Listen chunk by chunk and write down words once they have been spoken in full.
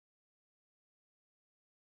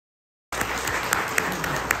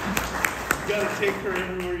got to take her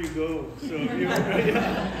everywhere you go. So,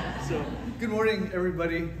 yeah. So good morning,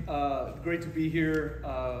 everybody. Great to be here.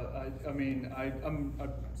 I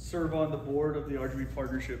serve on the board of the RGV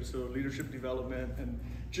Partnership, so leadership development, and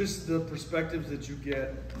just the perspectives that you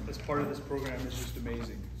get as part of this program is just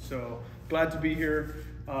amazing. So glad to be here.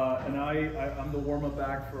 And I'm the warm-up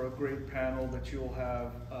act for a great panel that you'll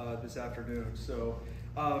have this afternoon. So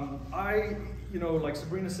like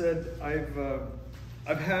Sabrina said,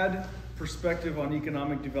 I've had perspective on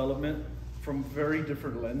economic development from very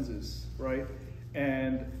different lenses, right?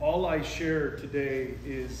 And all I share today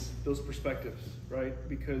is those perspectives, right?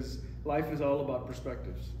 Because life is all about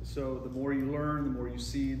perspectives. So the more you learn, the more you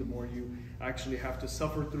see, the more you actually have to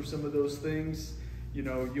suffer through some of those things,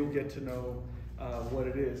 you'll get to know what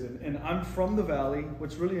it is. And I'm from the Valley.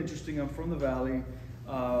 What's really interesting, I'm from the Valley.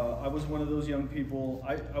 I was one of those young people.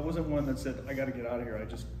 I wasn't one that said, I got to get out of here. I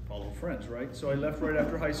just follow friends, right? So I left right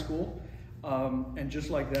after high school. And just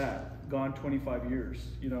like that, gone 25 years,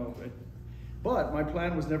 But my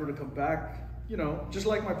plan was never to come back, just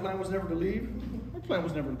like my plan was never to leave, my plan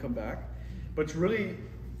was never to come back. But it's really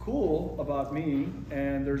cool about me,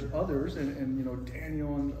 and there's others, and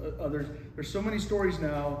Daniel and others. There's so many stories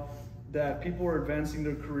now that people are advancing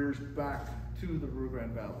their careers back to the Rio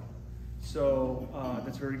Grande Valley. So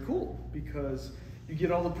that's very cool, because you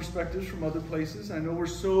get all the perspectives from other places. I know we're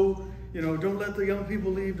so, don't let the young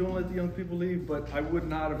people leave, don't let the young people leave, but I would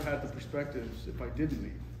not have had the perspectives if I didn't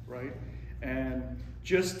leave, right? And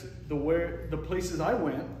just the places I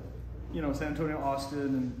went, San Antonio,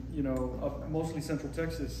 Austin, and up mostly Central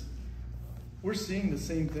Texas, we're seeing the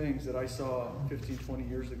same things that I saw 15, 20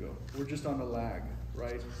 years ago. We're just on a lag,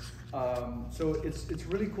 right? So it's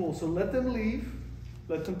really cool. So let them leave.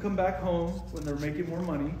 Let them come back home when they're making more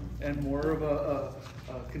money and more of a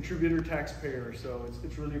contributor taxpayer. So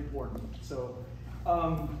it's really important. So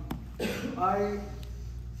I'll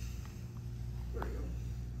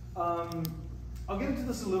get into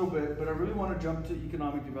this a little bit, but I really want to jump to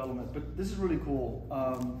economic development. But this is really cool.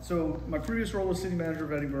 So my previous role as city manager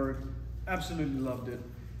of Edinburgh, absolutely loved it.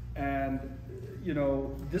 And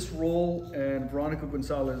this role, and Veronica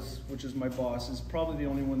Gonzalez, which is my boss, is probably the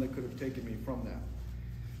only one that could have taken me from that.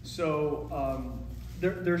 So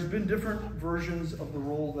there's been different versions of the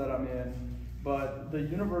role that I'm in, but the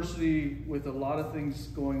university, with a lot of things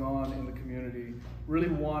going on in the community, really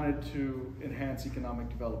wanted to enhance economic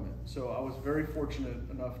development. So I was very fortunate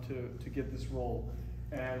enough to get this role.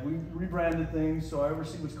 And we rebranded things, so I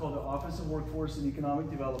oversee what's called the Office of Workforce and Economic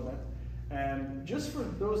Development. And just for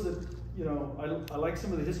those that, I like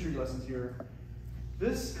some of the history lessons here,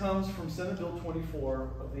 this comes from Senate Bill 24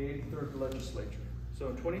 of the 83rd Legislature. So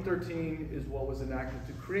in 2013 is what was enacted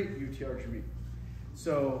to create UT-RGV.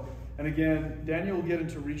 So, and again, Daniel will get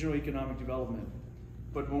into regional economic development.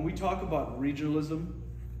 But when we talk about regionalism,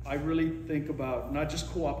 I really think about not just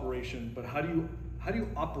cooperation, but how do you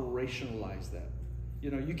operationalize that?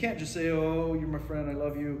 You can't just say, oh, you're my friend, I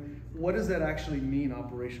love you. What does that actually mean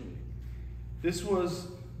operationally? This was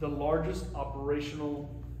the largest operational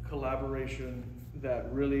collaboration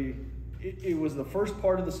that really, it was the first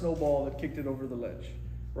part of the snowball that kicked it over the ledge,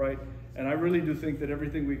 right? And I really do think that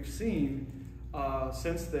everything we've seen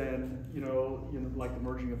since then, like the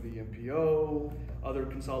merging of the MPO, other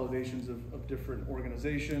consolidations of different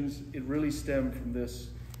organizations, it really stemmed from this.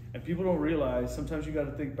 And people don't realize, sometimes you got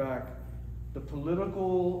to think back, the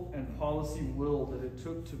political and policy will that it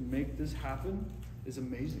took to make this happen is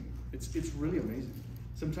amazing. It's really amazing.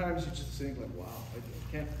 Sometimes you just think like, wow,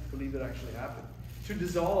 I can't believe it actually happened. To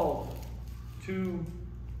dissolve two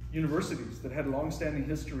universities that had long-standing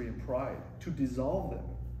history and pride, to dissolve them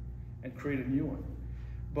and create a new one.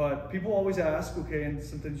 But people always ask, okay, and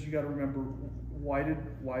sometimes you got to remember, why did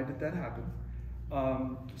that happen?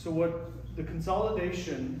 So what the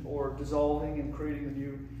consolidation or dissolving and creating a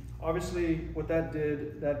new, obviously what that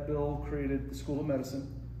did, that bill created the School of Medicine,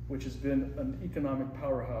 which has been an economic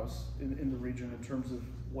powerhouse in the region in terms of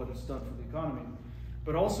what it's done for the economy,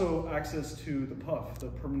 but also access to the PUF, the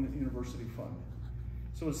Permanent University Fund.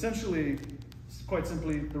 So essentially, quite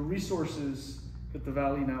simply, the resources that the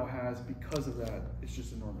Valley now has because of that is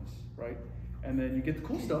just enormous, right? And then you get the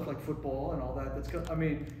cool stuff like football and all that. It's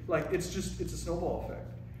a snowball effect.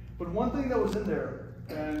 But one thing that was in there,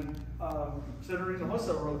 and Senator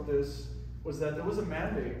Hinojosa wrote this, was that there was a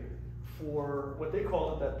mandate for what they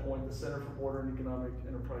called at that point the Center for Border and Economic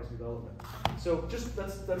Enterprise Development. So just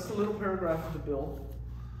that's the little paragraph of the bill.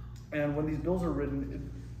 And when these bills are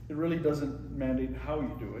written, it really doesn't mandate how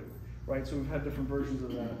you do it, right? So we've had different versions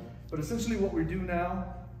of that. But essentially what we do now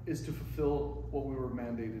is to fulfill what we were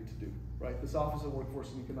mandated to do, right? This Office of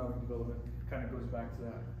Workforce and Economic Development kind of goes back to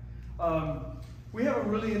that. We have a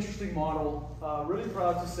really interesting model. Really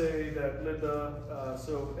proud to say that Linda,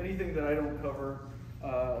 so anything that I don't cover,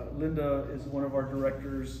 Linda is one of our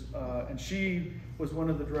directors, and she was one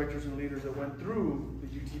of the directors and leaders that went through the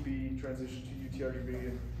UTB transition to UT-RGV,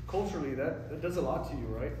 and culturally that does a lot to you,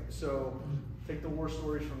 right? So take the war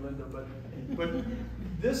stories from Linda, but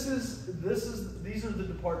these are the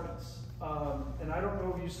departments, and I don't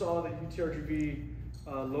know if you saw the UT-RGV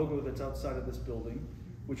logo that's outside of this building,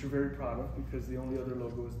 which we're very proud of because the only other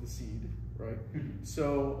logo is the seed, right?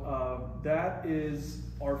 So that is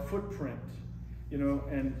our footprint, you know,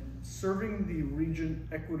 and serving the region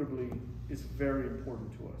equitably is very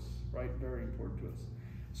important to us, right? Very important to us.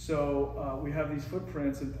 So we have these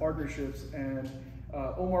footprints and partnerships, and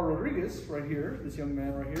Omar Rodriguez, right here, this young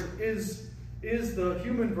man right here, is the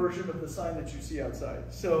human version of the sign that you see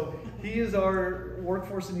outside. So he is our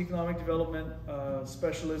workforce and economic development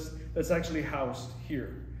specialist that's actually housed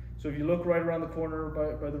here. So if you look right around the corner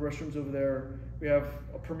by the restrooms over there, we have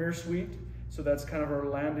a premier suite. So that's kind of our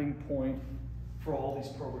landing point for all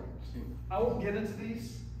these programs. I won't get into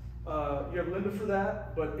these. You have Linda for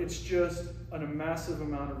that, but it's just a massive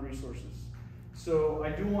amount of resources. So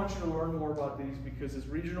I do want you to learn more about these because as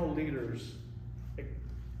regional leaders,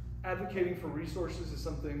 advocating for resources is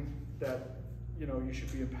something that you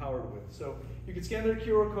should be empowered with. So you can scan their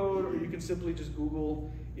QR code, or you can simply just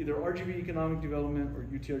Google either RGV Economic Development or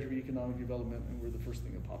UT-RGV Economic Development, and we're the first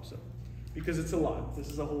thing that pops up. Because it's a lot. This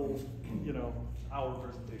is a whole, hour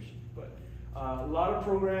presentation. But a lot of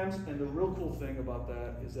programs, and the real cool thing about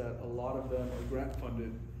that is that a lot of them are grant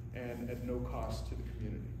funded and at no cost to the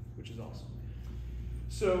community, which is awesome.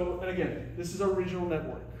 So, and again, this is our regional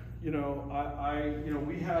network.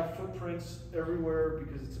 We have footprints everywhere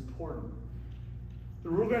because it's important. The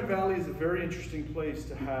Rio Grande Valley is a very interesting place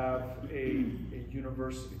to have a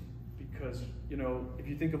university because, if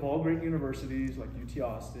you think of all great universities like UT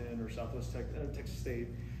Austin or Southwest Texas State,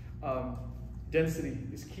 density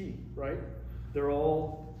is key, right? They're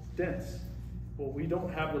all dense. Well, we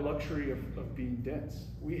don't have the luxury of being dense.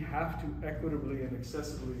 We have to equitably and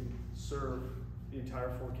accessibly serve the entire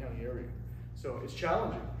 4-county area. So it's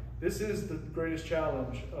challenging. This is the greatest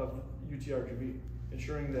challenge of UT-RGV,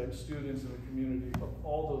 ensuring that students in the community of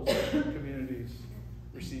all those communities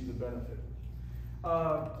receive the benefit.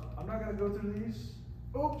 I'm not going to go through these.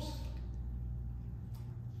 Oops.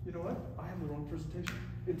 You know what? I have the wrong presentation.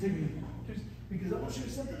 It took me just because I want to show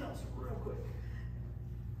you something else real quick.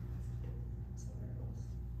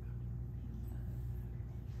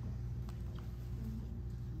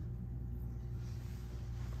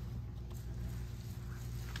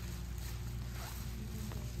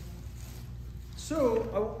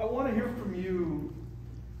 So I want to hear from you.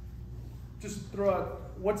 Just throw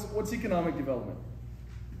out what's economic development.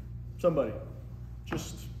 Somebody,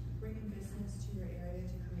 just bringing business to your area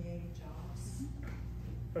to create jobs.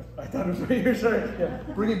 I thought it was right here. Sorry. Yeah,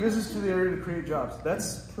 bringing business to the area to create jobs.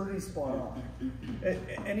 That's pretty spot on.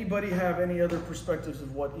 Anybody have any other perspectives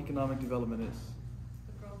of what economic development is?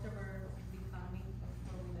 The growth of our economy, of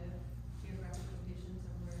where we live, geographic locations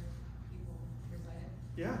of where people reside.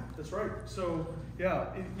 Yeah, that's right. So, yeah,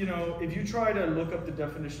 if you try to look up the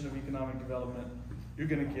definition of economic development, you're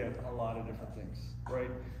going to get a lot of different things, right?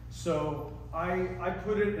 So I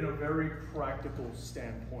put it in a very practical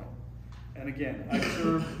standpoint. And again, I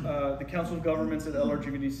serve the Council of Governments at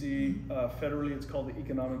LRGVDC. Federally, it's called the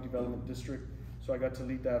Economic Development District. So I got to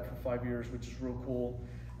lead that for 5 years, which is real cool.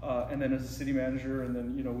 And then as a city manager, and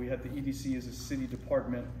then we had the EDC as a city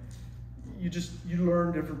department. You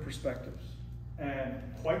learn different perspectives. And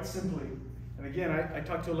quite simply, and again, I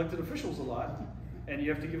talk to elected officials a lot, and you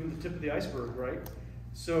have to give them the tip of the iceberg, right?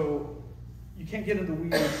 So you can't get into the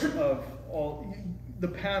weeds of all, the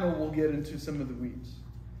panel will get into some of the weeds.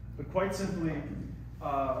 But quite simply,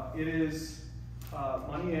 it is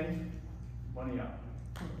money in, money out,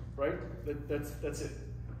 right? That's it.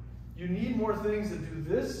 You need more things that do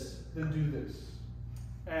this than do this.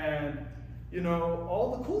 And,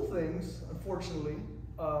 all the cool things, unfortunately,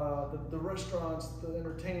 the restaurants, the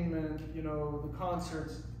entertainment, the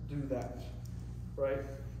concerts do that, right?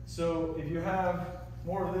 So if you have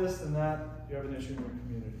more of this than that, you have an issue in your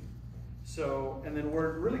community. So, and then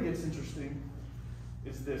where it really gets interesting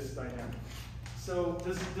is this dynamic. So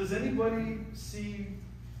does anybody see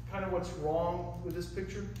kind of what's wrong with this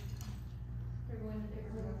picture? They're going to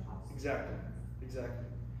different shops. Exactly.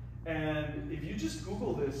 And if you just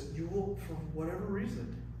Google this, you will, for whatever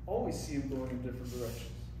reason, always see them going in different directions.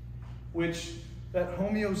 Which, that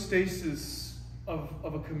homeostasis of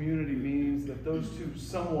a community means that those two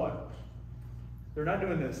somewhat, they're not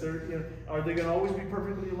doing this. Are they going to always be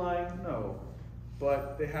perfectly aligned? No.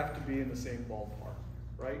 but they have to be in the same ballpark,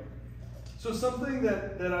 right? So something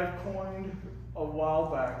that I've coined a while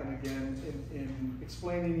back, and again, in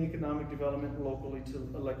explaining economic development locally to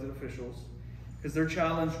elected officials, because they're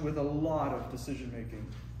challenged with a lot of decision making,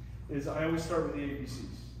 is I always start with the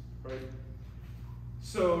ABCs, right?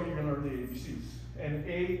 So you're gonna learn the ABCs. And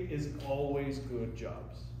A is always good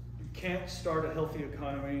jobs. You can't start a healthy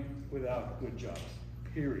economy without good jobs,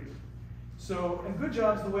 period. So, and good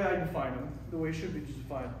jobs, the way I define them, the way it should be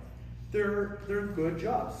defined, they're good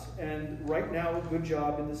jobs. And right now, a good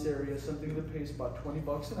job in this area is something that pays about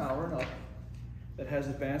 $20 an hour and up, that has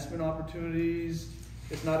advancement opportunities.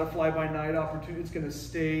 It's not a fly-by-night opportunity. It's going to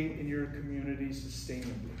stay in your community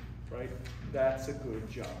sustainably, right? That's a good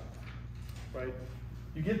job, right?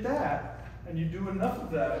 You get that, and you do enough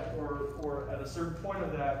of that, or at a certain point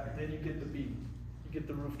of that, then you get the B. You get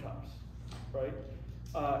the rooftops, right?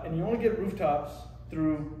 And you only get rooftops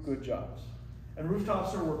through good jobs. And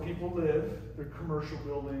rooftops are where people live. They're commercial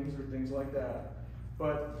buildings or things like that.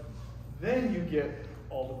 But then you get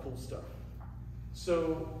all the cool stuff.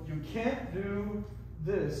 So you can't do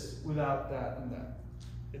this without that and that.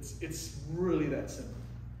 It's really that simple.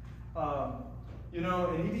 You know,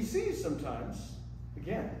 in EDCs sometimes,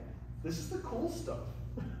 again, this is the cool stuff.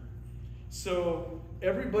 So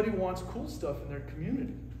everybody wants cool stuff in their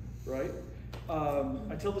community, right?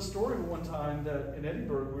 I tell the story one time that in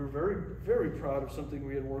Edinburgh, we were very, very proud of something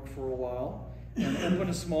we had worked for a while, and opened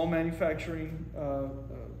a small manufacturing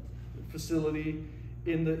facility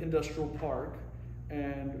in the industrial park,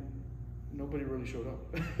 and nobody really showed up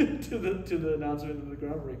to the announcement of the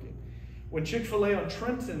groundbreaking. When Chick-fil-A on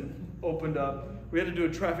Trenton opened up, we had to do a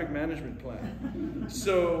traffic management plan.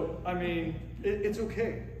 So, I mean, it's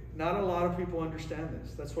okay. Not a lot of people understand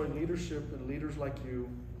this. That's why leadership and leaders like you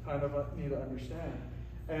kind of need to understand.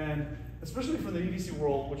 And especially from the EDC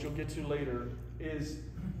world, which you'll get to later, is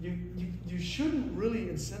you shouldn't really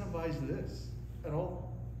incentivize this at all.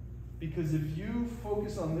 Because if you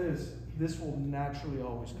focus on this, this will naturally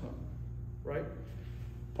always come, right?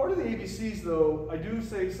 Part of the ABCs, though, I do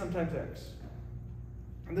say sometimes X.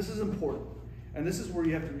 And this is important. And this is where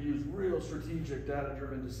you have to use real strategic,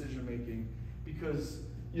 data-driven decision-making. Because,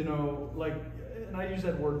 you know, like, and I use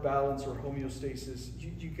that word balance or homeostasis,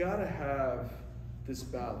 you gotta have this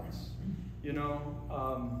balance, you know?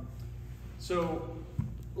 So,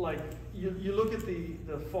 like, you look at the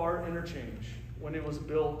FAR interchange, when it was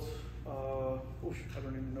built, I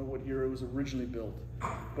don't even know what year it was originally built.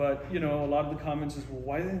 But, you know, a lot of the comments is, well,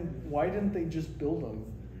 why didn't they just build them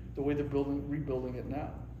the way they're rebuilding it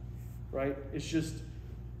now, right? It's just,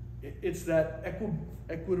 it's that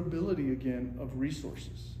equitability again of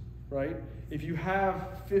resources, right? If you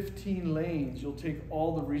have 15 lanes, you'll take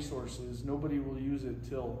all the resources, nobody will use it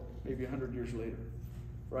till maybe 100 years later,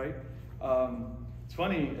 right? It's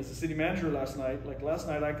funny, as a city manager last night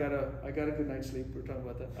I got a good night's sleep. We were talking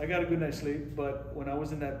about that. I got a good night's sleep, but when I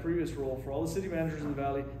was in that previous role, for all the city managers in the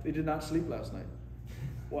valley, they did not sleep last night.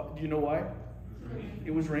 What, do you know why?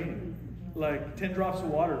 It was raining. Like 10 drops of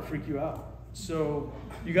water freak you out. So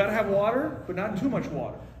you got to have water, but not too much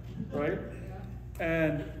water, right?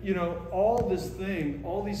 And you know, all these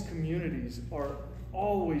communities are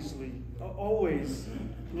always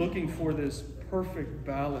looking for this perfect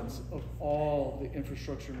balance of all the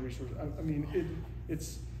infrastructure and resources. I mean,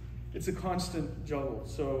 it's a constant juggle.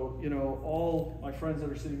 So, you know, all my friends that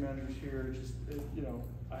are city managers here, you know,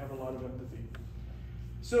 I have a lot of empathy.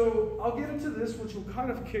 So I'll get into this, which will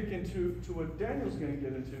kind of kick into what Daniel's going to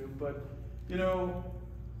get into. But, you know,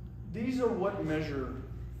 these are what measure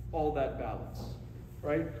all that balance,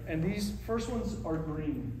 right? And these first ones are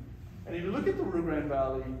green. And if you look at the Rio Grande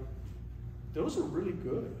Valley, those are really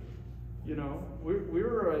good. You know,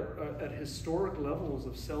 we're at historic levels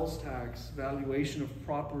of sales tax, valuation of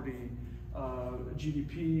property,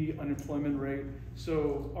 GDP, unemployment rate.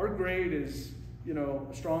 So our grade is, you know,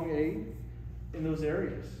 a strong A in those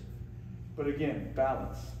areas. But again,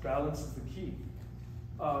 balance. Balance is the key.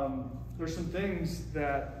 There's some things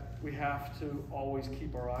that we have to always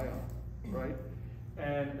keep our eye on, right?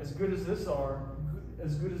 And as good as these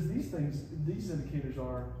indicators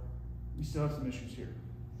are, we still have some issues here.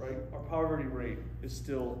 Right? Our poverty rate is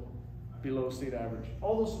still below state average.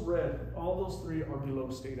 All those three are below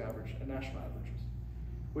state average and national averages,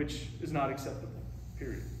 which is not acceptable,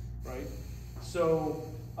 period, right? So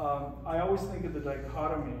I always think of the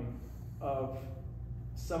dichotomy of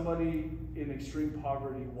somebody in extreme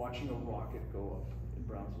poverty watching a rocket go up in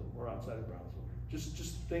Brownsville or outside of Brownsville.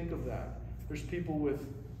 Just think of that. There's people with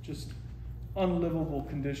just unlivable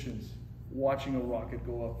conditions watching a rocket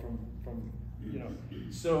go up from you know,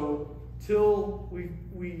 so till we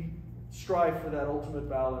strive for that ultimate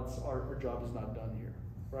balance, our job is not done here,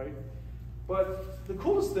 right? But the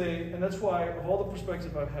coolest thing, and that's why, of all the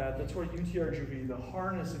perspective I've had, that's why UT-RGV, the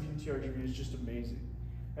harness of UT-RGV is just amazing.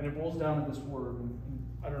 And it boils down to this word, and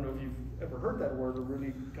I don't know if you've ever heard that word or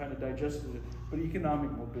really kind of digested it, but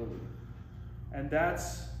economic mobility. And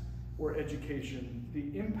that's where education,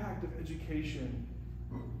 the impact of education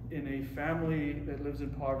in a family that lives in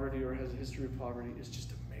poverty or has a history of poverty is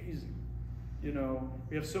just amazing. You know,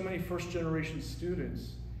 we have so many first-generation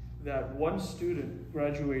students that one student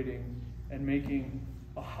graduating and making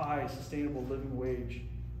a high sustainable living wage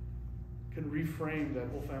can reframe that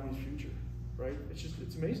whole family's future, right?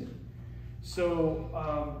 It's amazing.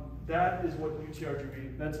 So that is what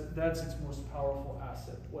UT-RGV, that's its most powerful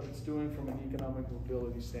asset, what it's doing from an economic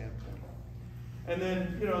mobility standpoint. And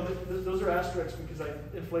then, you know, those are asterisks because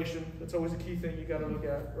inflation, that's always a key thing you gotta look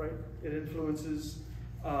at, right? It influences,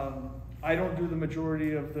 I don't do the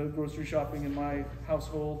majority of the grocery shopping in my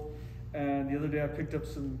household. And the other day I picked up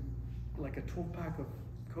like a 12-pack of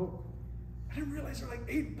Coke. I didn't realize they're like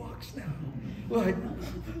 $8 now.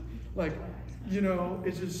 like, you know,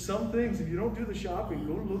 it's just some things, if you don't do the shopping,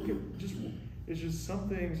 go look at it's just some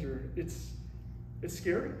things it's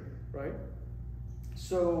scary, right?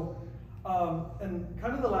 So, and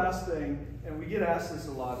kind of the last thing, and we get asked this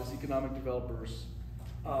a lot as economic developers,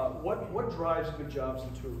 what drives good jobs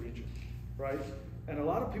into a region, right? And a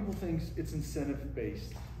lot of people think it's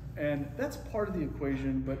incentive-based. And that's part of the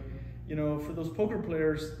equation, but you know, for those poker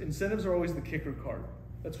players, incentives are always the kicker card.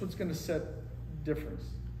 That's what's gonna set difference.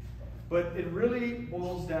 But it really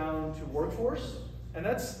boils down to workforce, and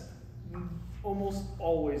that's almost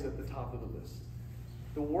always at the top of the list.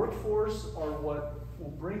 The workforce are what will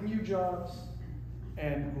bring you jobs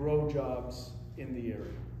and grow jobs in the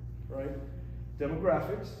area, right?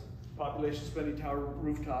 Demographics, population spending tower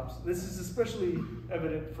rooftops. This is especially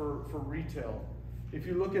evident for retail. If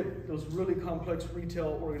you look at those really complex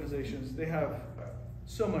retail organizations, they have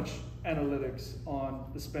so much analytics on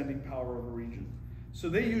the spending power of a region. So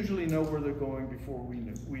they usually know where they're going before we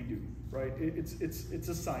do, right? It's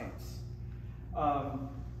a science.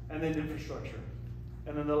 And then infrastructure.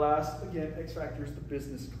 And then the last, again, X factor is the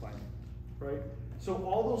business climate, right? So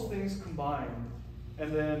all those things combined,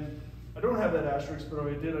 and then, I don't have that asterisk, but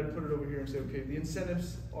if I did, I'd put it over here and say, okay, the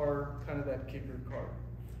incentives are kind of that kicker card.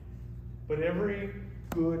 But every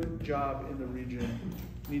good job in the region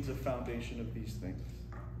needs a foundation of these things.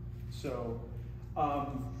 So,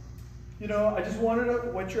 you know, I just wanted to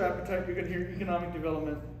whet your appetite. You're going to hear economic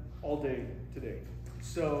development all day today.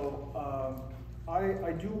 So,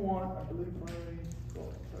 I do want, I believe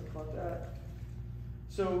talk about that.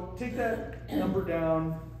 So take that number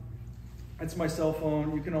down. That's my cell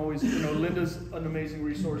phone. You can always, you know, Linda's an amazing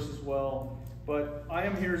resource as well. But I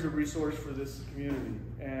am here as a resource for this community.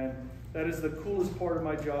 And that is the coolest part of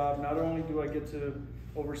my job. Not only do I get to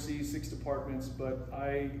oversee 6 departments, but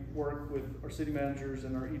I work with our city managers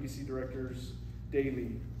and our EDC directors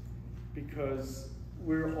daily because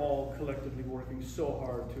we're all collectively working so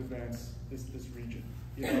hard to advance this region.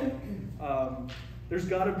 You know, there's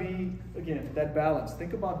got to be, again, that balance.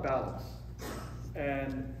 Think about balance.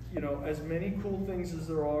 And, you know, as many cool things as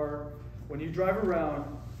there are, when you drive around,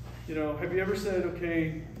 you know, have you ever said,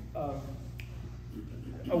 okay,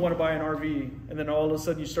 I want to buy an RV, and then all of a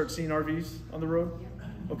sudden you start seeing RVs on the road?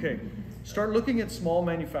 Okay, start looking at small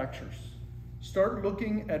manufacturers. Start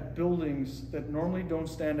looking at buildings that normally don't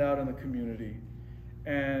stand out in the community,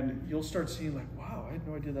 and you'll start seeing like, wow, I had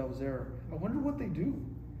no idea that was there. I wonder what they do.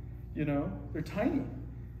 You know, they're tiny.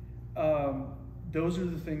 Those are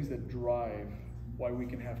the things that drive why we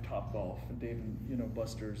can have Topgolf and Dave and, you know,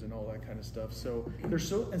 Buster's and all that kind of stuff. So they're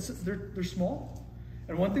they're small.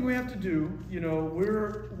 And one thing we have to do, you know,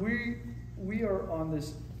 we are on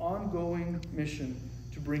this ongoing mission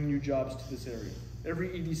to bring new jobs to this area. Every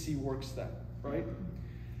EDC works that, right?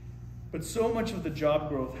 But so much of the job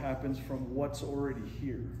growth happens from what's already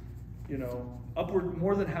here. You know, upward,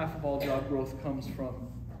 more than half of all job growth comes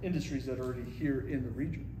from industries that are already here in the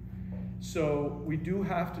region. So we do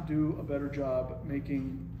have to do a better job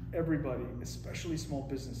making everybody, especially small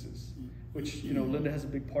businesses, which, you know, Linda has a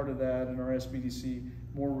big part of that, and our SBDC,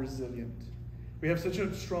 more resilient. We have such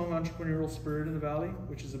a strong entrepreneurial spirit in the Valley,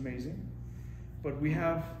 which is amazing, but we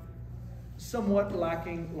have somewhat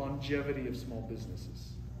lacking longevity of small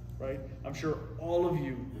businesses, right? I'm sure all of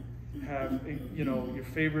you have, you know, your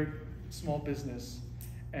favorite small business,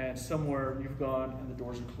 and somewhere you've gone and the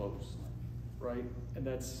doors are closed, right?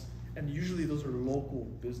 And usually those are local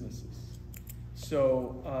businesses.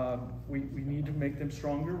 So we need to make them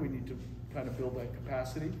stronger. We need to kind of build that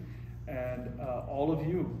capacity. And all of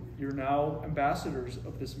you, you're now ambassadors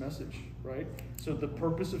of this message, right? So the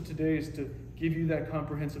purpose of today is to give you that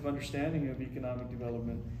comprehensive understanding of economic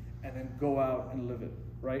development and then go out and live it,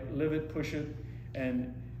 right? Live it, push it.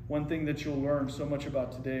 And one thing that you'll learn so much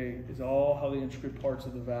about today is all how the intricate parts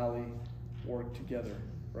of the valley work together,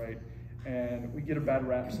 right? And we get a bad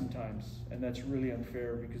rap sometimes, and that's really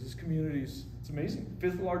unfair because this community is, it's amazing.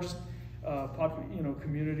 5th largest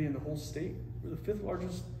community in the whole state. We're the 5th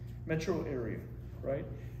largest metro area, right?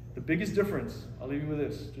 The biggest difference, I'll leave you with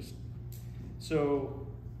this, so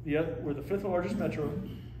we're the 5th largest metro.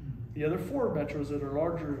 The other 4 metros that are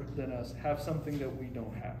larger than us have something that we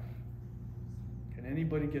don't have. Can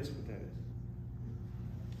anybody guess what that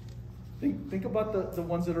is? Think about the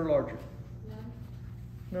ones that are larger.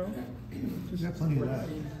 No? Just have plenty of that.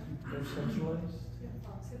 They're centralized?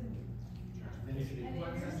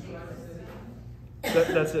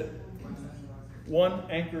 That's it. One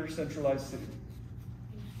anchor centralized city.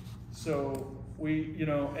 So we,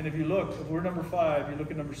 and if you look, if we're number 5, you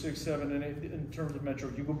look at number 6, 7, and 8 in terms of metro,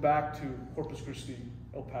 you go back to Corpus Christi,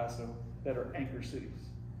 El Paso, that are anchor cities.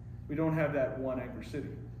 We don't have that one anchor city.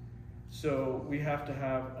 So we have to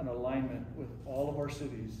have an alignment with all of our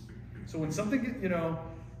cities. So when something,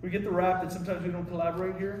 we get the rap that sometimes we don't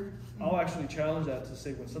collaborate here, I'll actually challenge that to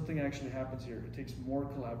say when something actually happens here, it takes more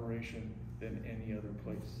collaboration than any other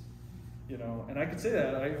place. And I could say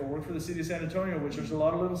that. I work for the city of San Antonio, which there's a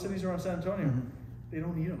lot of little cities around San Antonio. Mm-hmm. They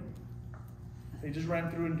don't need them. They just ran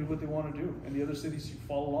through and do what they want to do. And the other cities, you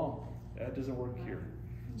follow along. That doesn't work here.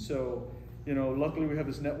 So, luckily we have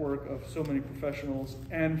this network of so many professionals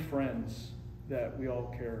and friends that we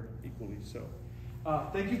all care equally. So,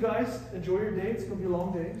 thank you guys. Enjoy your day. It's going to be a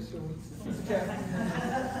long day, so it's okay.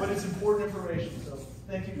 But it's important information. So,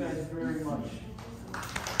 thank you guys very much.